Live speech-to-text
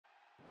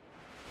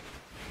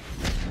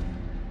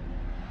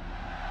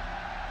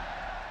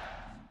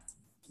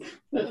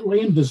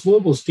Liam, does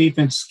Louisville's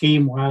defense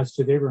scheme-wise,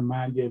 do they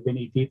remind you of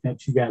any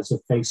defense you guys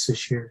have faced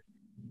this year?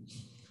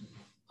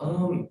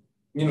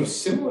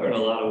 Similar in a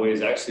lot of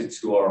ways actually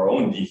to our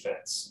own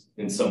defense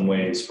in some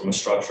ways from a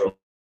structural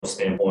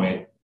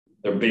standpoint.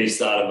 They're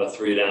based out of a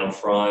 3-down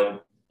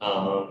front,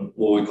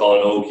 what we call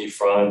an Okie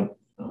front,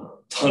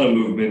 ton of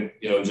movement,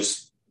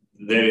 just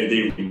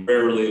they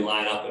rarely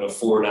line up in a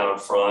 4-down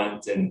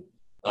front. And,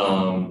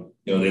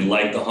 they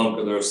like to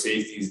hunker their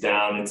safeties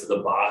down into the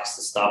box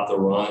to stop the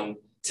run.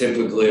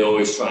 Typically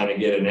always trying to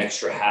get an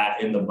extra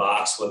hat in the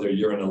box, whether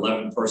you're in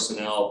 11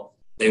 personnel,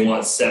 they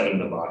want 7 in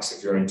the box.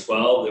 If you're in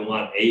 12, they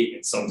want 8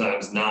 and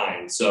sometimes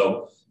 9.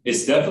 So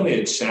it's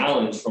definitely a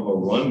challenge from a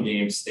run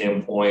game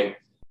standpoint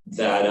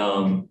that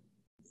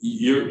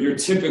you're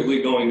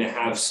typically going to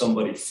have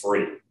somebody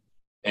free.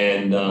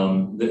 And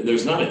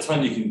there's not a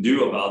ton you can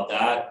do about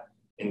that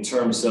in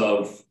terms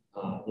of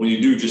when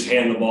you do just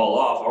hand the ball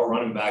off. Our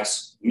running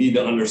backs need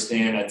to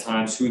understand at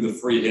times who the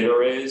free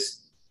hitter is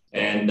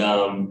and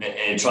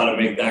try to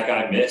make that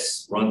guy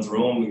miss, run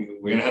through him.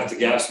 We're going to have to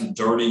gap some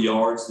dirty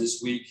yards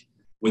this week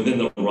within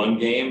the run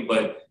game,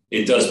 but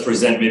it does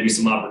present maybe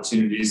some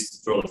opportunities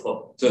to throw the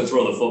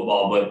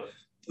football. But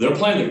they're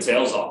playing their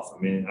tails off.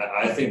 I mean,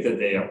 I think that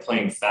they are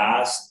playing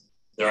fast.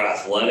 They're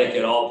athletic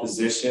at all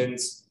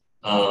positions,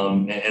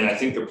 and I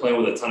think they're playing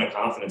with a ton of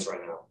confidence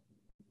right now.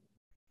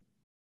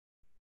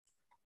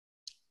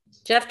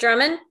 Jeff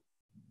Drummond.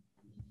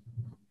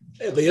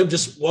 Hey, Liam,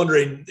 just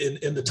wondering,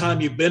 in the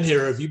time you've been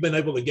here, have you been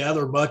able to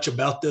gather much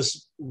about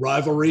this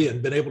rivalry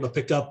and been able to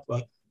pick up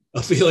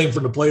a feeling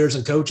from the players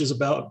and coaches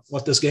about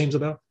what this game's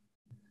about?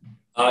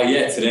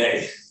 Yeah,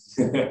 today.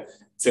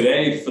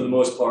 Today, for the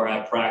most part,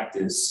 at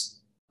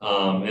practice.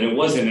 And it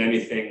wasn't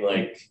anything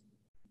like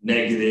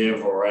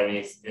negative or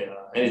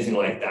anything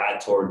like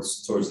that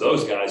towards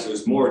those guys. It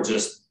was more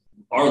just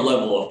our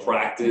level of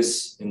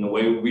practice and the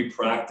way we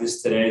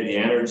practiced today, the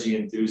energy,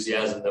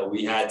 enthusiasm that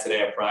we had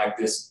today at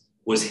practice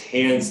was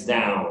hands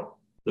down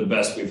the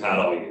best we've had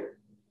all year.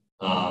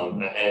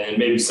 And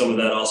maybe some of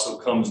that also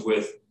comes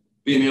with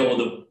being able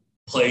to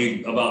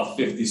play about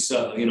 50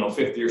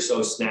 or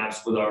so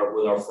snaps with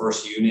our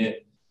first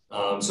unit.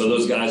 So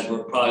those guys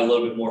were probably a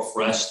little bit more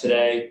fresh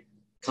today,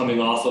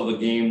 coming off of a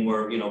game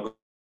where, going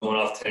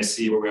off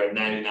Tennessee where we had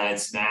 99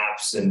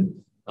 snaps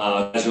and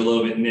guys were a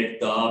little bit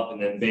nicked up.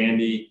 And then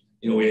Vandy,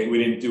 we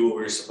didn't do what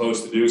we were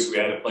supposed to do, so we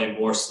had to play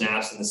more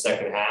snaps in the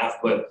second half.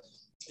 But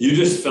you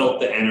just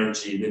felt the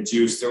energy, the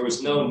juice. There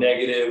was no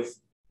negative,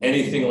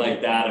 anything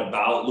like that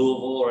about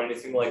Louisville or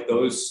anything like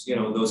those,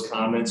 those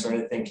comments or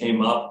anything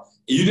came up.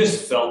 You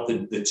just felt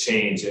the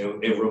change.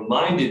 It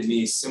reminded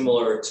me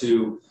similar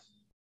to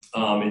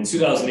in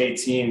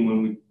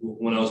 2018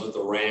 when I was with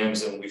the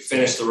Rams and we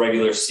finished the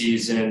regular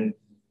season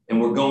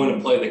and we're going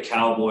to play the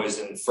Cowboys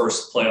in the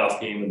first playoff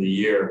game of the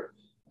year.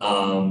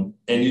 And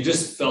you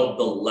just felt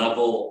the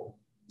level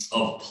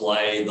of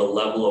play, the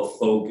level of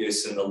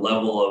focus, and the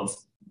level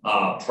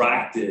of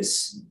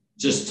practice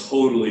just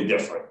totally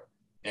different.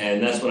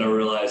 And that's when I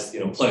realized,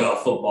 playoff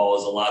football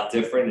is a lot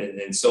different,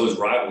 and so is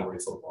rivalry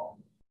football.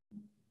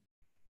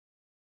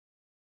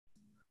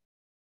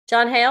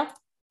 John Hale?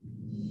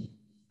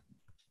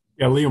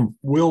 Yeah, Liam,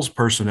 Will's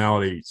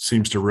personality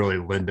seems to really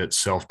lend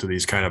itself to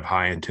these kind of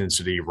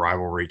high-intensity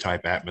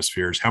rivalry-type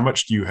atmospheres. How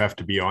much do you have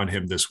to be on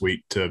him this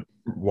week to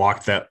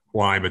walk that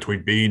line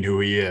between being who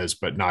he is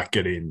but not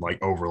getting,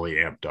 overly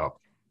amped up?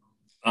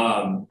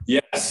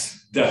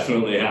 Yes,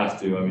 definitely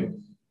have to. I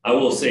mean, I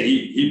will say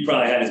he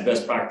probably had his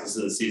best practice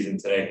of the season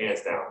today,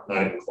 hands down,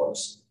 not even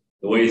close.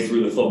 The way he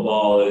threw the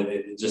football,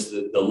 just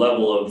the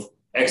level of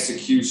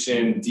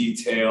execution,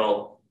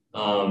 detail.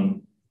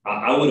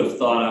 I would have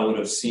thought I would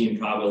have seen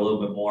probably a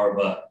little bit more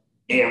of a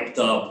amped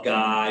up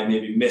guy,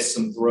 maybe missed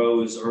some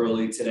throws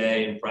early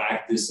today in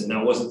practice, and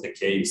that wasn't the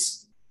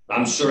case.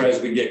 I'm sure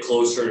as we get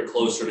closer and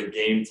closer to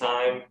game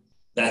time,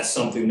 that's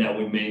something that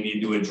we may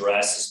need to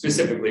address,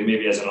 specifically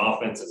maybe as an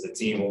offense, as a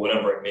team, or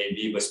whatever it may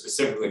be, but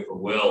specifically for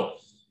Will.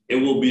 It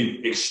will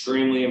be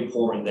extremely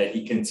important that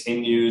he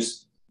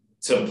continues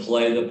to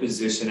play the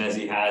position as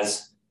he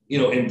has,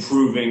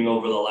 improving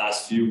over the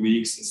last few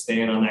weeks and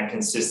staying on that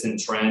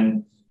consistent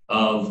trend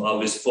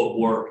of his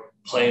footwork,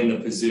 playing the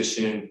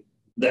position.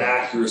 The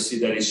accuracy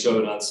that he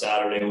showed on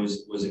Saturday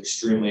was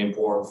extremely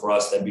important for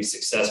us to be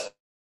successful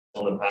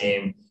in the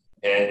game.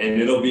 And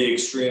it'll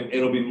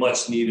be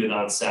much needed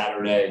on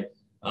Saturday.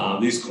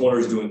 These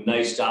corners do a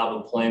nice job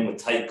of playing with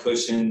tight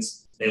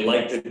cushions. They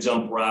like to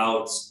jump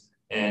routes.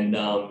 And,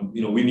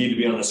 we need to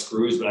be on the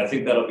screws, but I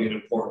think that'll be an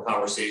important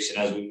conversation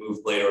as we move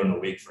later in the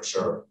week for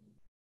sure.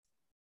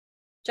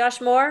 Josh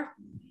Moore?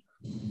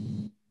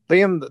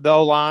 Liam, the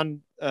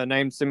O-line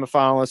named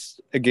semifinalists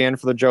again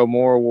for the Joe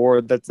Moore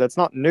Award. That's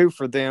not new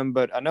for them,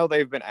 but I know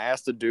they've been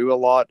asked to do a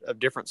lot of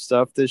different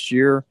stuff this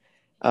year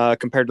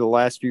compared to the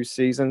last few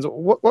seasons.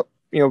 What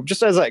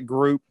just as that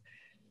group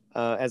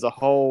as a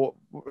whole,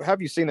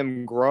 have you seen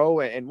them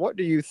grow, and what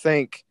do you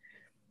think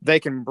they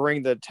can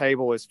bring to the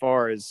table as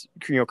far as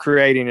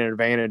creating an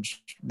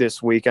advantage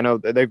this week? I know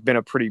they've been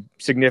a pretty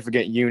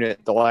significant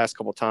unit the last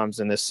couple of times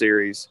in this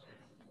series.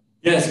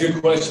 Yeah, it's a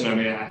good question. I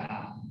mean,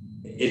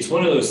 it's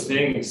one of those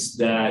things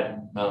that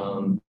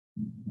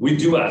we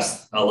do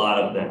ask a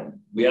lot of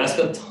them. We ask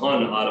a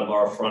ton out of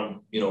our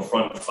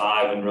front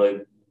five, and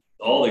really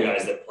all the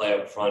guys that play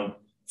up front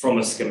from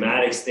a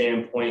schematic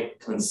standpoint,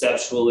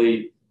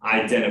 conceptually,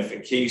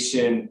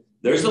 identification.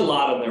 There's a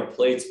lot on their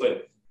plates,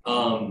 but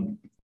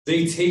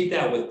they take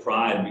that with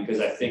pride,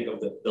 because I think of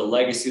the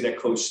legacy that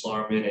Coach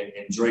Schlarman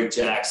and Drake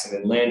Jackson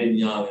and Landon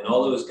Young and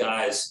all those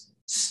guys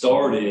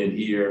started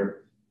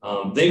here.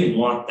 They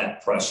want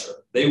that pressure.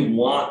 They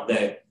want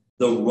that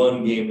the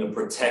run game, the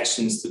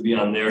protections to be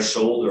on their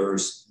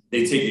shoulders.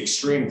 They take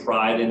extreme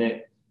pride in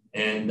it.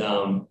 And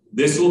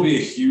this will be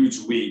a huge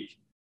week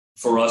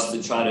for us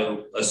to try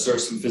to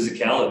assert some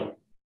physicality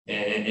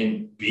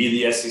and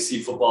be the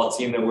SEC football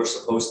team that we're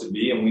supposed to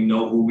be. And we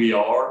know who we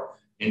are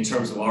in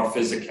terms of our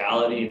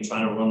physicality and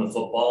trying to run the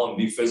football and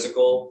be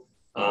physical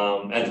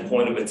at the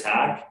point of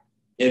attack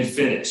and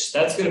finish.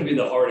 That's going to be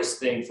the hardest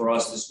thing for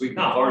us this week.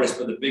 Not hardest,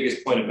 but the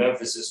biggest point of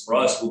emphasis for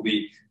us will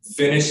be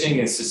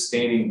finishing and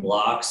sustaining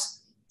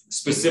blocks,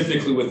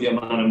 specifically with the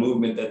amount of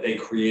movement that they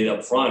create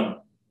up front.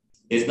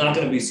 It's not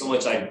going to be so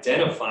much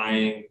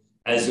identifying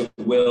as it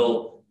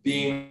will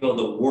being able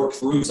to work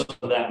through some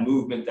of that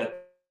movement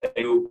that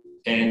they do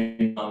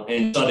and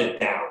shut it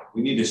down.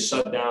 We need to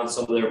shut down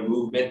some of their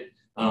movement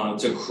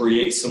to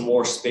create some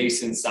more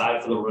space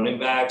inside for the running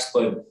backs.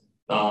 But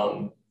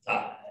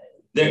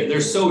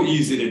they're so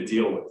easy to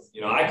deal with.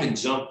 I can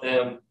jump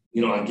them,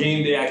 on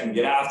game day, I can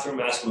get after them,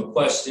 ask them a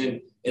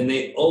question, and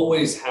they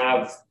always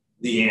have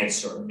the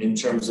answer in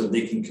terms of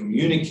they can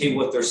communicate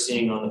what they're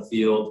seeing on the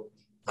field.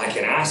 I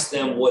can ask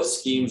them what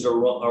schemes are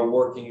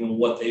working and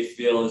what they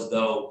feel as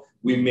though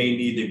we may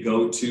need to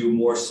go to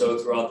more so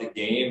throughout the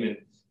game.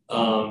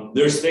 And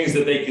there's things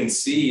that they can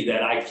see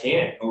that I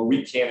can't, or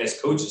we can't as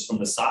coaches from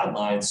the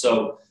sideline.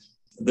 So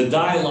the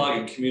dialogue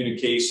and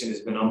communication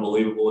has been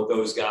unbelievable with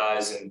those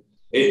guys. And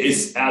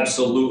it's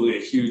absolutely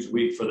a huge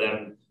week for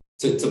them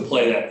to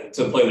play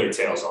their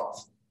tails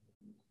off.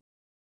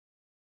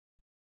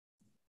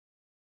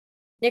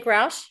 Nick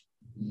Roush.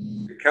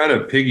 To kind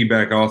of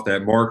piggyback off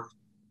that, Mark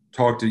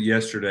talked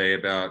yesterday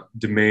about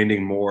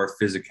demanding more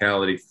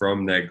physicality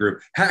from that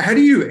group. How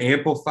do you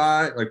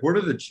amplify? Like, what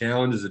are the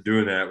challenges of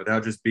doing that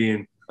without just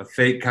being a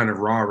fake kind of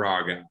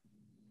rah-rah guy?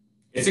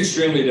 It's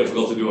extremely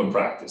difficult to do in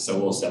practice, I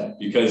will say,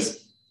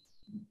 because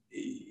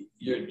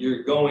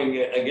you're going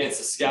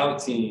against a scout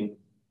team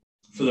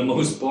for the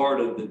most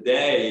part of the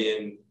day.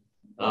 And,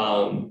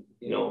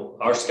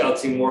 our scout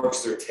team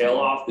works their tail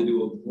off to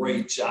do a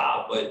great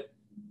job, but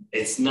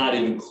it's not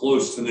even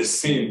close to the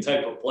same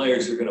type of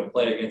players you're going to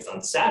play against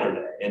on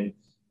Saturday. And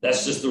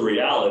that's just the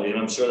reality. And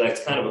I'm sure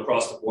that's kind of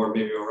across the board,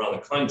 maybe around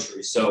the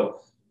country.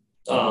 So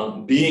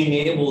being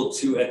able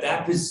to, at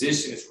that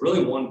position, it's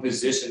really one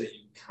position that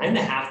you kind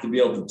of have to be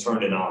able to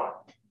turn it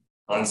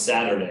on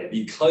Saturday,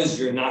 because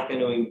you're not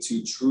going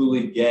to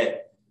truly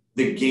get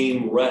the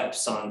game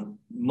reps on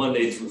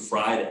Monday through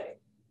Friday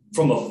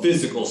from a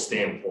physical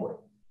standpoint.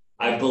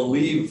 I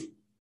believe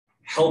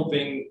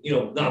helping,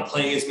 not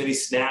playing as many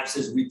snaps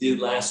as we did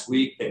last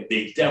week, that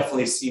they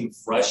definitely seem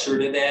fresher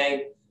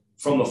today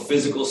from a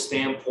physical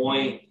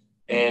standpoint.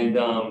 And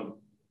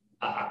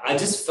I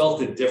just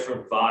felt a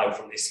different vibe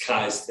from these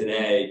guys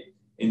today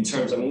in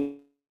terms of,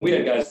 we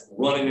had guys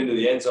running into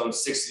the end zone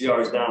 60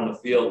 yards down the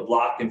field,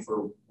 blocking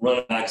for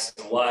running backs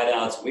and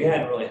wideouts. We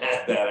hadn't really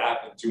had that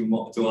happen too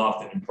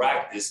often in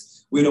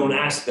practice. We don't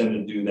ask them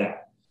to do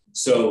that.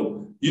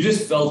 So you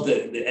just felt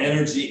the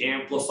energy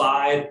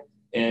amplified.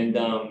 And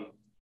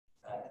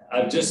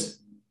I've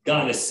just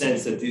gotten a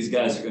sense that these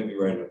guys are going to be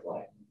ready to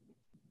play.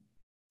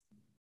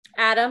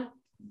 Adam.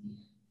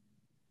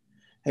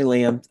 Hey,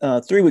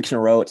 Liam. 3 weeks in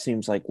a row, it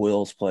seems like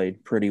Will's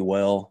played pretty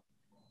well.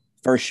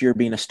 First year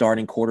being a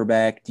starting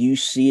quarterback, do you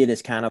see it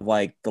as kind of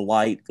like the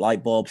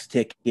light bulbs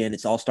tick in,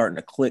 it's all starting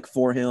to click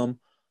for him?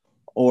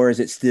 Or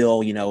is it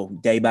still,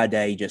 day by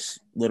day, just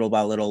little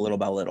by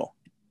little?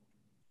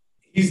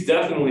 He's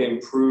definitely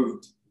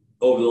improved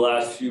over the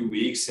last few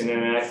weeks, and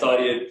I thought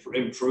he had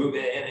improved,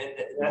 and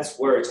that's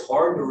where it's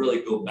hard to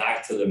really go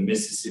back to the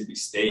Mississippi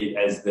State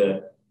as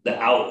the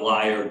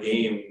outlier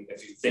game.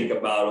 If you think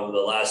about over the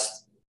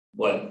last,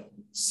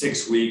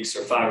 6 weeks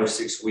or 5 or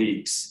 6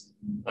 weeks,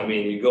 I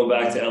mean, you go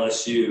back to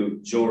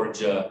LSU,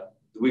 Georgia,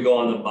 we go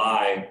on the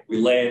bye, we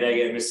lay an egg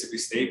at Mississippi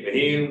State, but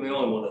he ain't the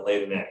only one that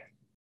laid an egg.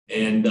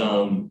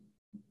 And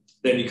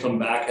then you come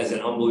back, has an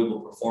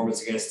unbelievable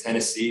performance against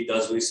Tennessee,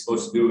 does what he's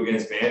supposed to do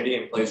against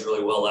Vandy, and plays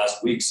really well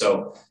last week.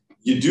 So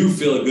you do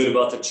feel good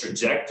about the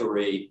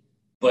trajectory,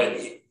 but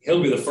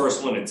he'll be the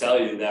first one to tell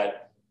you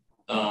that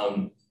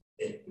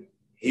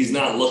he's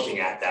not looking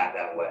at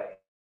that way.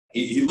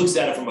 He looks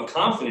at it from a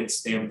confidence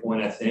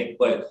standpoint, I think,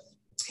 but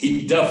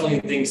he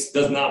definitely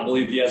does not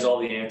believe he has all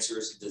the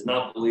answers. He does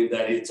not believe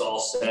that it's all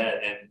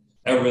set and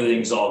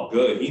everything's all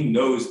good. He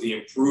knows the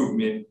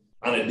improvement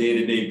on a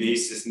day-to-day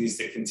basis needs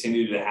to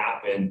continue to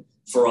happen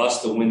for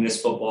us to win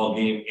this football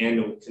game and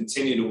to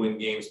continue to win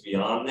games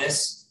beyond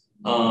this.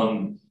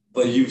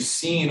 But you've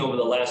seen over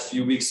the last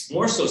few weeks,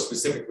 more so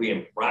specifically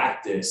in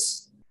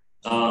practice,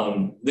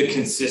 the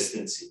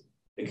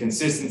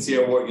consistency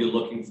of what you're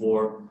looking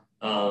for.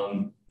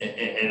 And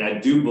I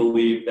do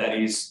believe that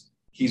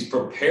he's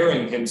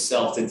preparing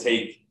himself to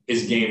take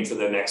his game to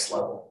the next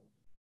level.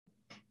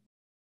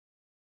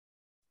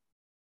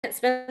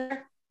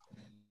 Spencer?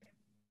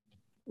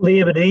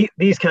 Liam, in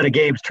these kind of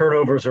games,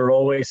 turnovers are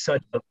always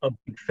such a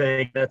big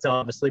thing. That's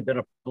obviously been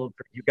a problem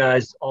for you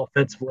guys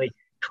offensively.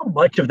 How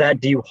much of that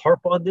do you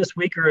harp on this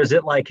week, or is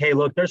it like, hey,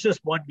 look, there's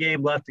just one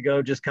game left to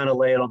go, just kind of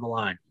lay it on the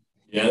line?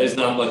 Yeah, there's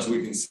not much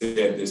we can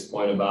say at this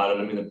point about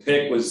it. I mean, the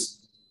pick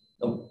was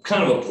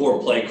kind of a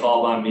poor play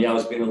call by me. I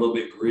was being a little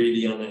bit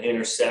greedy on the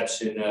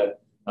interception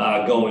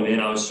going in.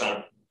 I was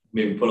trying to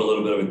maybe put a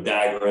little bit of a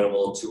dagger in him a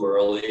little too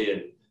early.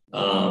 And,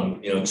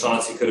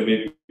 Chauncey could have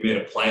maybe made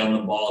a play on the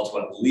ball to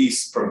at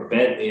least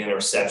prevent the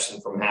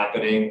interception from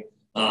happening.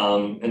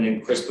 And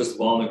then Chris puts the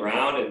ball on the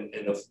ground,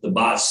 and the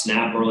bot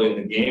snap early in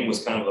the game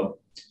was kind of a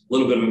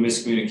little bit of a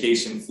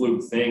miscommunication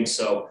fluke thing.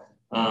 So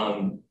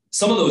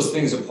some of those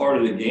things are part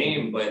of the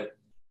game, but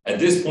at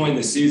this point in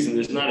the season,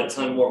 there's not a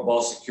ton more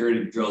ball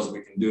security drills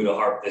we can do to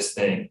harp this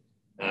thing.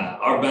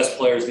 Our best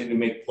players need to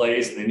make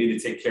plays, and they need to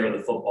take care of the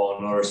football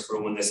in order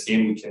to win this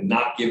game. We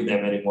cannot give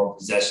them any more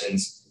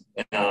possessions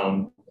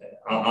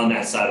on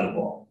that side of the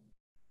ball.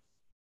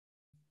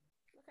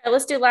 Okay,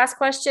 let's do last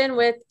question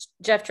with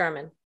Jeff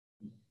Drummond.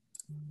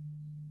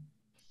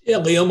 Yeah,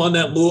 Liam, on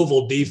that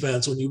Louisville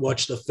defense, when you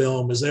watch the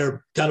film, is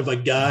there kind of a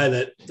guy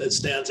that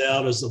stands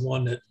out as the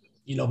one that,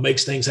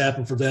 makes things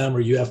happen for them, or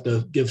you have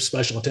to give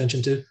special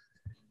attention to?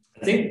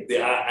 I think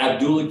the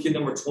Abdullah kid,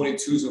 number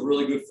 22, is a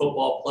really good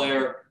football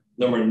player.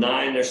 Number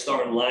 9, their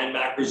starting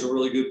linebacker is a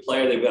really good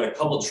player. They've got a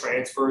couple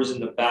transfers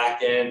in the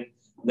back end.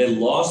 They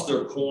lost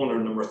their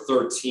corner, number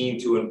 13,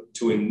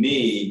 to a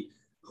knee,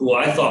 who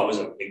I thought was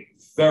a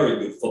very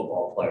good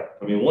football player.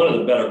 I mean, one of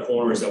the better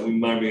corners that we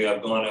might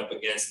have gone up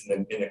against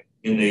in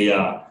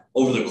the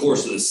over the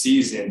course of the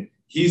season.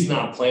 He's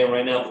not playing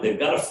right now, but they've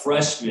got a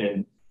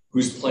freshman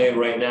who's playing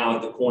right now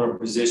at the corner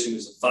position,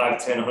 who's a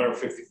 5'10",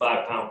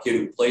 155-pound kid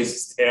who plays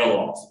his tail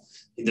off.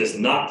 He does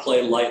not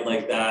play light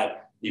like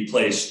that. He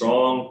plays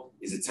strong.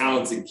 He's a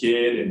talented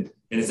kid, and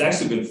it's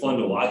actually been fun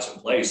to watch him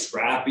play.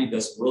 Scrappy,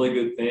 does some really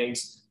good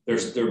things.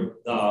 Their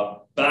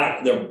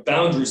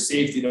boundary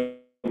safety,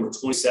 number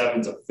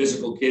 27, is a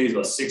physical kid. He's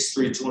about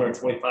 6'3",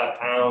 225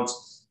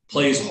 pounds,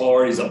 plays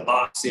hard. He's a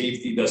box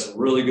safety, does some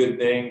really good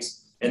things.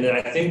 And then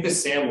I think the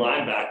Sam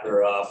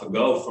linebacker,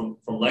 Fago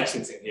from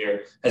Lexington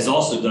here, has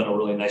also done a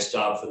really nice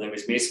job for them.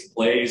 He's made some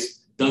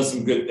plays, done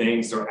some good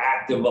things. They're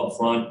active up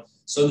front.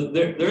 So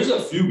there's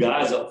a few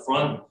guys up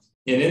front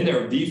and in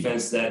their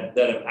defense that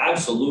have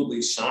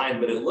absolutely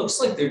shined, but it looks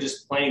like they're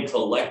just playing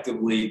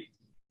collectively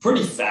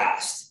pretty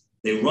fast.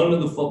 They run to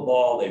the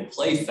football. They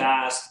play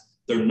fast.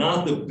 They're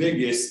not the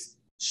biggest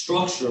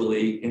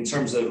structurally in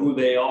terms of who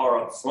they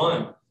are up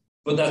front,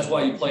 but that's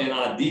why you play an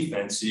odd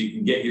defense, so you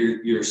can get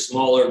your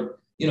smaller,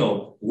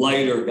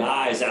 lighter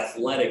guys,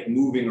 athletic,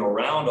 moving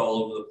around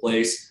all over the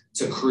place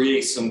to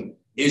create some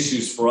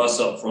issues for us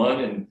up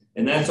front.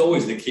 And that's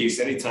always the case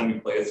anytime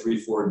you play a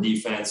 3-4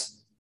 defense.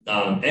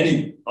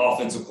 Any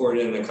offensive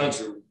coordinator in the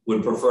country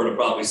would prefer to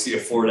probably see a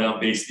 4-down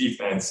base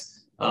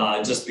defense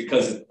just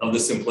because of the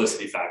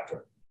simplicity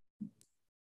factor.